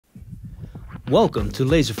Welcome to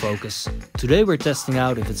Laser Focus. Today we're testing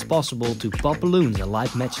out if it's possible to pop balloons and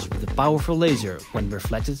light matches with a powerful laser when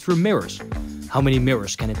reflected through mirrors. How many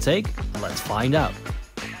mirrors can it take? Let's find out.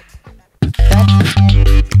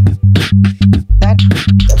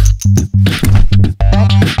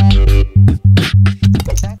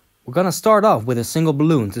 We're gonna start off with a single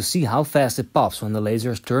balloon to see how fast it pops when the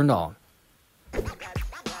laser is turned on.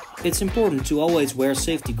 It's important to always wear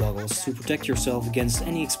safety goggles to protect yourself against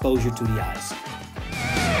any exposure to the eyes.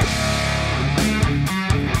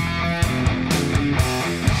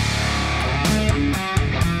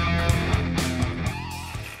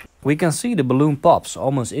 We can see the balloon pops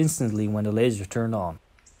almost instantly when the laser is turned on.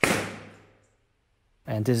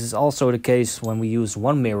 And this is also the case when we use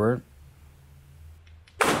one mirror.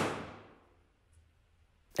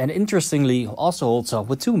 And interestingly, also holds up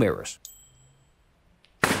with two mirrors.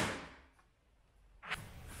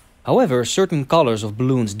 However, certain colors of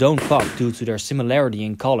balloons don't pop due to their similarity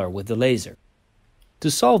in color with the laser.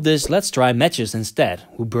 To solve this, let's try matches instead,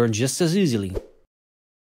 who burn just as easily.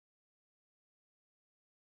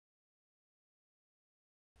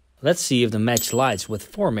 Let's see if the match lights with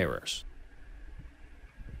 4 mirrors.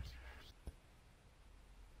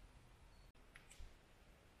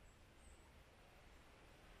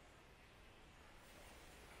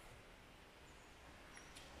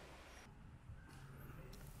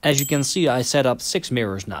 As you can see, I set up 6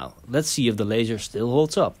 mirrors now. Let's see if the laser still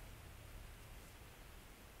holds up.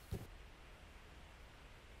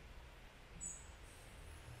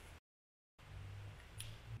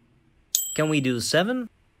 Can we do 7?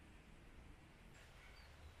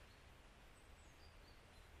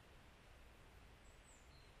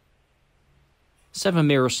 Seven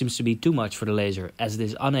mirrors seems to be too much for the laser, as it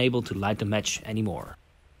is unable to light the match anymore.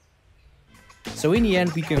 So in the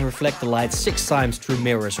end we can reflect the light 6 times through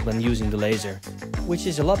mirrors when using the laser, which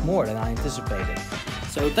is a lot more than I anticipated.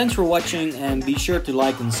 So thanks for watching and be sure to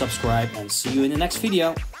like and subscribe, and see you in the next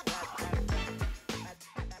video.